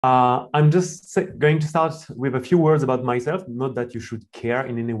I'm just going to start with a few words about myself, not that you should care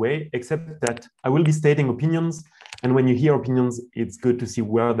in any way, except that I will be stating opinions. And when you hear opinions, it's good to see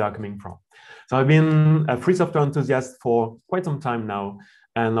where they are coming from. So I've been a free software enthusiast for quite some time now,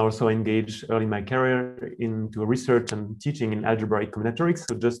 and also engaged early in my career into research and teaching in algebraic combinatorics,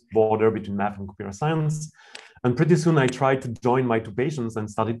 so just border between math and computer science. And pretty soon I tried to join my two passions and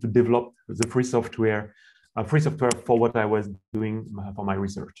started to develop the free software for what I was doing for my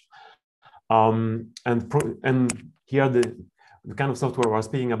research. And here the kind of software we're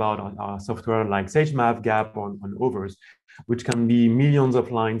speaking about are software like SageMath, Gap, or others, which can be millions of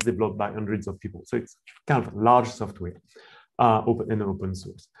lines developed by hundreds of people. So it's kind of large software, open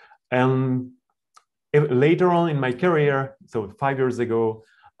source. And later on in my career, so 5 years ago,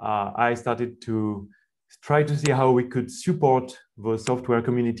 I started to try to see how we could support those software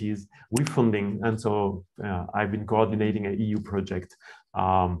communities with funding. And so I've been coordinating an EU project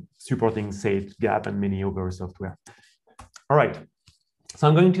supporting Sage, Gap, and many other software. All right, so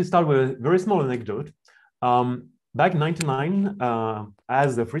I'm going to start with a very small anecdote. Back in '99,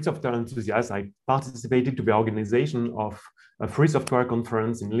 as a free software enthusiast, I participated to the organization of a free software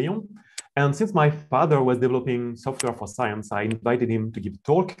conference in Lyon. And since my father was developing software for science, I invited him to give a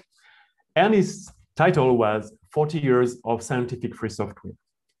talk. And his title was 40 Years of Scientific Free Software.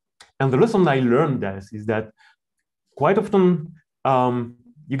 And the lesson I learned is that quite often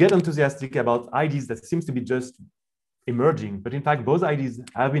you get enthusiastic about ideas that seems to be just emerging, but in fact, those ideas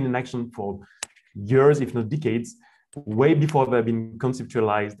have been in action for years, if not decades, way before they've been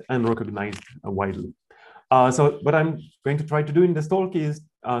conceptualized and recognized widely. So what I'm going to try to do in this talk is,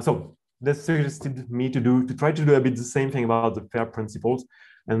 so this suggested me to try to do a bit the same thing about the FAIR principles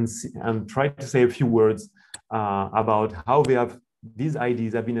and try to say a few words about how these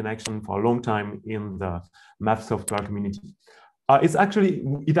ideas have been in action for a long time in the math software community. It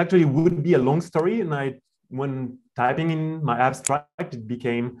actually would be a long story, and when typing in my abstract, it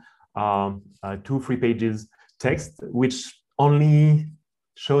became 2-3 pages text, which only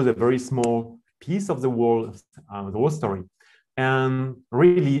shows a very small piece of the whole story. And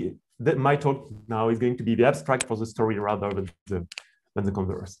really, my talk now is going to be the abstract for the story rather than the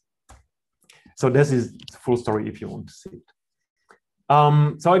converse. So this is the full story if you want to see it.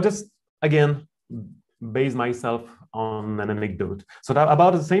 So I just, again, base myself on an anecdote. So that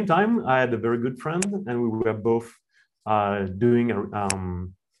about the same time, I had a very good friend, and we were both doing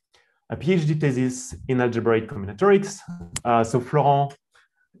a PhD thesis in algebraic combinatorics. So Florent,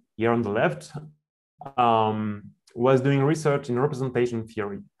 here on the left, was doing research in representation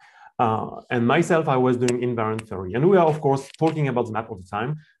theory. And myself, I was doing invariant theory. And we are, of course, talking about the map all the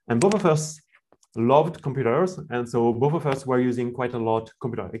time. And both of us loved computers. And so both of us were using quite a lot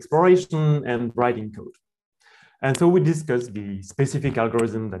computer exploration and writing code. And so we discussed the specific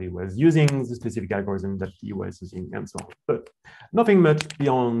algorithm that he was using, the specific algorithm that he was using, and so on. But nothing much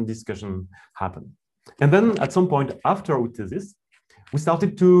beyond discussion happened. And then at some point after our thesis, we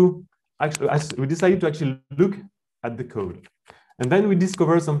decided to actually look at the code. And then we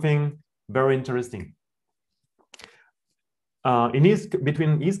discovered something very interesting.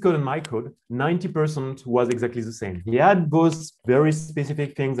 Between his code and my code, 90% was exactly the same. He had those very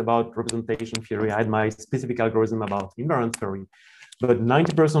specific things about representation theory. I had my specific algorithm about invariant theory, but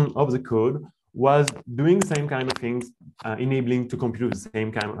 90% of the code was doing the same kind of things, enabling to compute the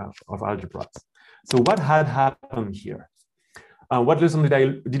same kind of algebras. So what had happened here? What lesson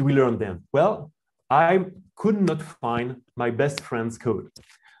did we learn then? Well, I could not find my best friend's code.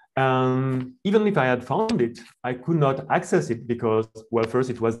 Even if I had found it, I could not access it because, well, first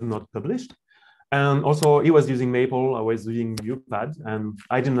it was not published. And also he was using Maple, I was using UPad, and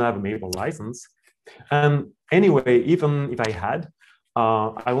I didn't have a Maple license. And anyway, even if I had,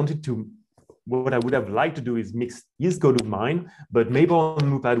 what I would have liked to do is mix his code with mine, but Maple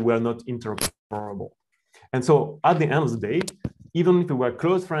and UPad were not interoperable. And so at the end of the day, even if we were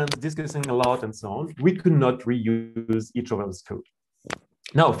close friends, discussing a lot and so on, we could not reuse each other's code.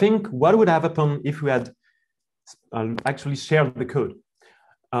 Now think what would have happened if we had actually shared the code.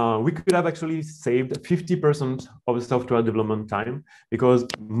 We could have actually saved 50% of the software development time, because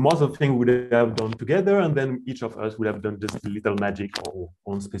most of the things we would have done together, and then each of us would have done just a little magic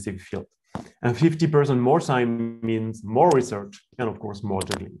on specific field. And 50% more time means more research and of course more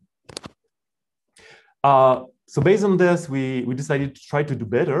juggling. So based on this, we decided to try to do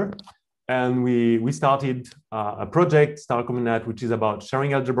better. And we started a project, Star Combinat, which is about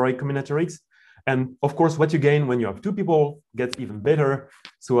sharing algebraic combinatorics. And of course, what you gain when you have two people gets even better.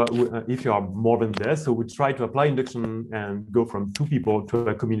 So if you are more than this, so we try to apply induction and go from 2 people to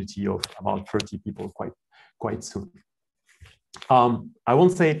a community of about 30 people quite soon. I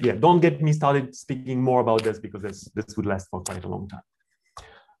won't say, yeah, don't get me started speaking more about this because this would last for quite a long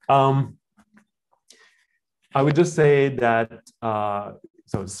time. I would just say that,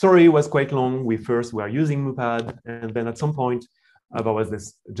 so the story was quite long. We first were using MUPAD, and then at some point, there was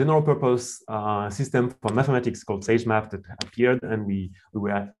this general purpose system for mathematics called SageMath that appeared, and we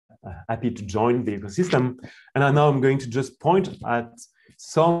were happy to join the ecosystem. And now I'm going to just point at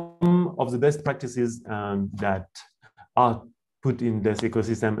some of the best practices that are put in this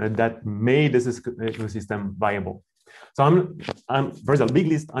ecosystem and that made this ecosystem viable. So there's a big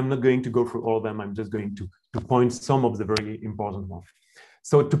list. I'm not going to go through all of them. I'm just going to point some of the very important ones.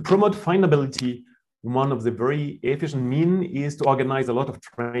 So to promote findability, one of the very efficient means is to organize a lot of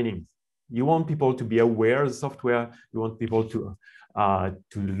trainings. You want people to be aware of the software. You want people to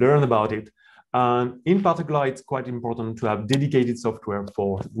learn about it. And in particular, it's quite important to have dedicated software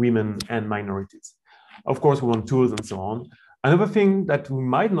for women and minorities. Of course, we want tools and so on. Another thing that we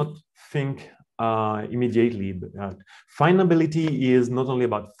might not think immediately, but findability is not only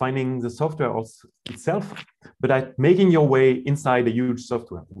about finding the software itself, but at making your way inside a huge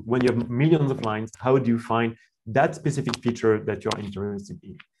software. When you have millions of lines, how do you find that specific feature that you're interested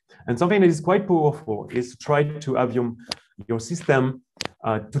in? And something that is quite powerful is to try to have your system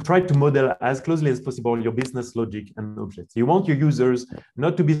to try to model as closely as possible your business logic and objects. You want your users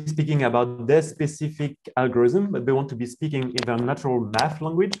not to be speaking about their specific algorithm, but they want to be speaking in their natural math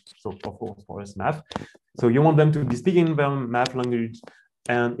language. So of course, for us, math. So you want them to be speaking in their math language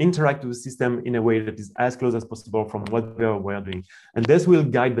and interact with the system in a way that is as close as possible from what they were doing. And this will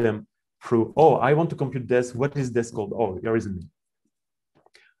guide them through, oh, I want to compute this. What is this called? Oh, here is a name.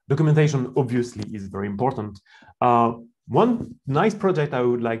 Documentation obviously is very important. One nice project I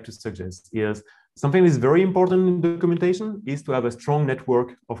would like to suggest is something that is very important in documentation is to have a strong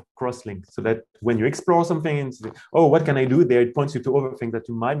network of cross-links so that when you explore something and say, oh, what can I do there? It points you to other things that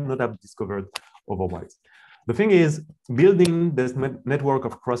you might not have discovered otherwise. The thing is, building this network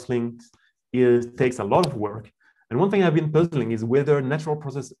of cross-links takes a lot of work. And one thing I've been puzzling is whether natural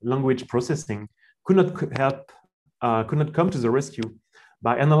language processing could not come to the rescue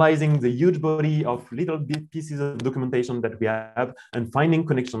by analyzing the huge body of little pieces of documentation that we have and finding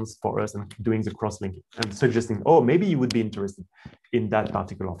connections for us and doing the cross-linking and suggesting, oh, maybe you would be interested in that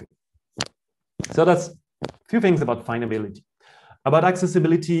particular thing. So that's a few things about findability. About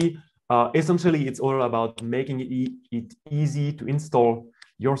accessibility, essentially, it's all about making it easy to install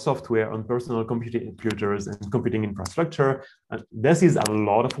your software on personal computers and computing infrastructure. This is a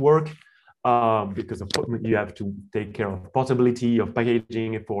lot of work. Because you have to take care of portability, of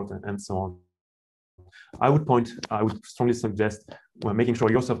packaging effort, and so on. I would strongly suggest making sure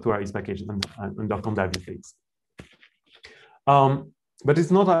your software is packaged under conda phase. But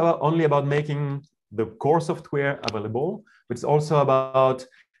it's not only about making the core software available, but it's also about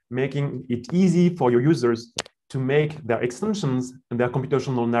making it easy for your users to make their extensions and their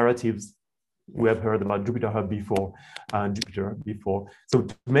computational narratives. We have heard about Jupyter Hub before, So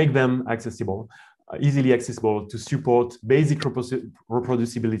to make them accessible, easily accessible, to support basic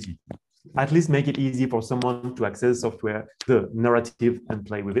reproducibility, at least make it easy for someone to access software, the narrative, and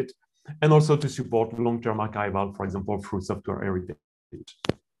play with it, and also to support long-term archival, for example, through software heritage.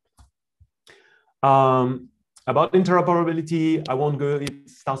 About interoperability, I won't go, it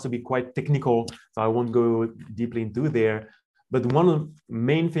starts to be quite technical, so I won't go deeply into there. But one of the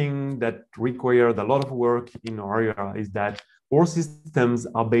main things that required a lot of work in our area is that our systems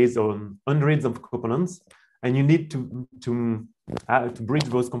are based on hundreds of components, and you need to bridge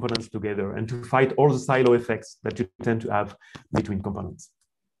those components together and to fight all the silo effects that you tend to have between components.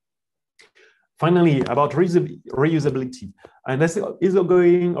 Finally, about reusability, and this is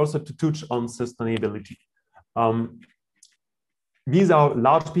going also to touch on sustainability. These are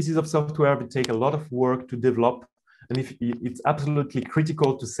large pieces of software that take a lot of work to develop. And it's absolutely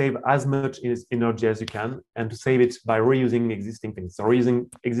critical to save as much energy as you can and to save it by reusing existing things. So reusing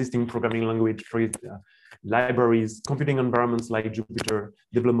existing programming language, libraries, computing environments like Jupyter,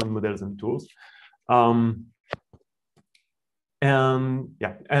 development models and tools. And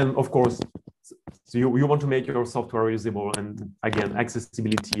of course, so you want to make your software reusable, and again,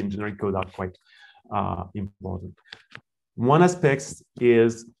 accessibility and generic code are quite important. One aspect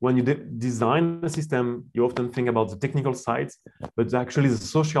is when you design a system, you often think about the technical sides, but actually the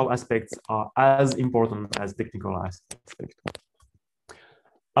social aspects are as important as technical aspects.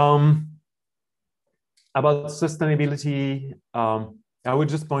 About sustainability, I would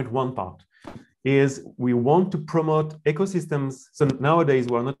just point one part, is we want to promote ecosystems. So nowadays,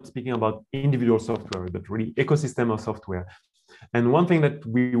 we're not speaking about individual software, but really ecosystem of software. And one thing that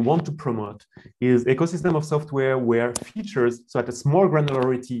we want to promote is ecosystem of software where features, so at a small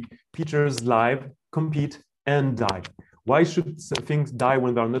granularity, features live, compete, and die. Why should things die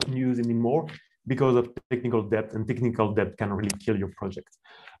when they're not used anymore? Because of technical debt, and technical debt can really kill your project.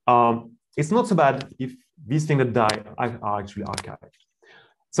 It's not so bad if these things that die are actually archived.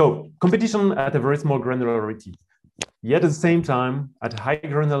 So competition at a very small granularity, yet at the same time at high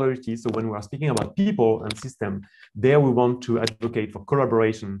granularity. So when we are speaking about people and system, there we want to advocate for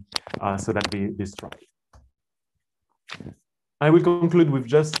collaboration so that they strive. I will conclude with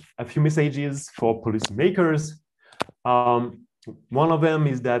just a few messages for policymakers. One of them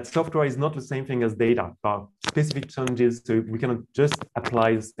is that software is not the same thing as data, but specific challenges, so we cannot just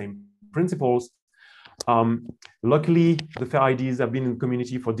apply the same principles. Luckily, the fair ideas have been in the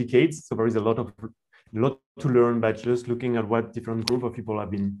community for decades, so there is a lot to learn by just looking at what different group of people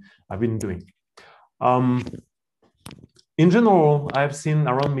have been doing. In general, I've seen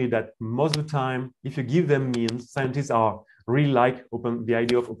around me that most of the time, if you give them means, scientists are really like the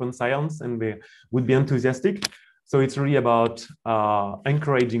idea of open science, and they would be enthusiastic. So it's really about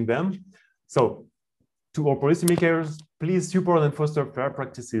encouraging them. So to our policymakers, please support and foster fair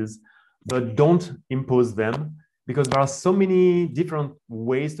practices, but don't impose them, because there are so many different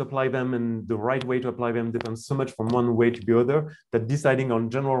ways to apply them, and the right way to apply them depends so much from one way to the other that deciding on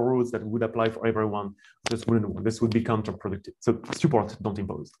general rules that would apply for everyone just wouldn't work. This would be counterproductive. So support, don't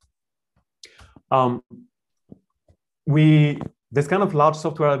impose. This kind of large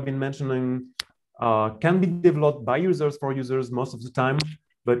software I've been mentioning can be developed by users for users most of the time,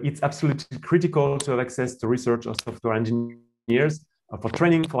 but it's absolutely critical to have access to research or software engineers for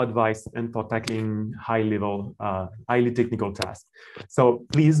training, for advice, and for tackling high-level, highly technical tasks. So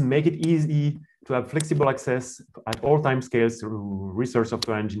please make it easy to have flexible access at all time scales to research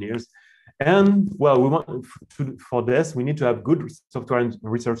software engineers. And well, for this, we need to have good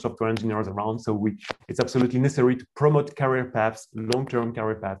research software engineers around. So it's absolutely necessary to promote career paths, long-term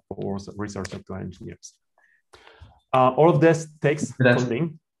career paths for research software engineers. All of this takes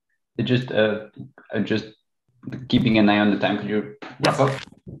funding. Just keeping an eye on the time. Could you wrap up?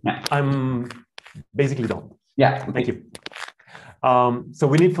 Yeah. I'm basically done. Yeah. Okay. Thank you. So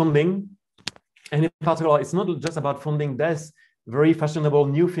we need funding. And in particular, it's not just about funding this very fashionable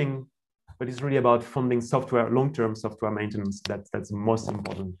new thing, but it's really about funding software, long-term software maintenance. That's the most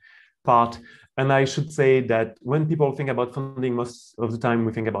important part. And I should say that when people think about funding, most of the time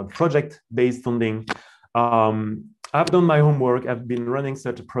we think about project-based funding. I've done my homework. I've been running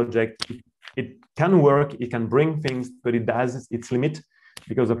such a project. It can work, it can bring things, but it has its limit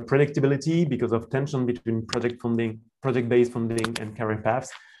because of predictability, because of tension between project-based funding and career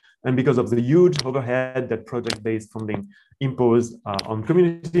paths, and because of the huge overhead that project-based funding impose on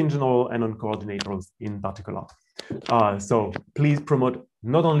community in general and on coordinators in particular. So please promote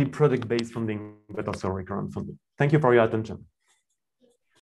not only project-based funding, but also recurrent funding. Thank you for your attention.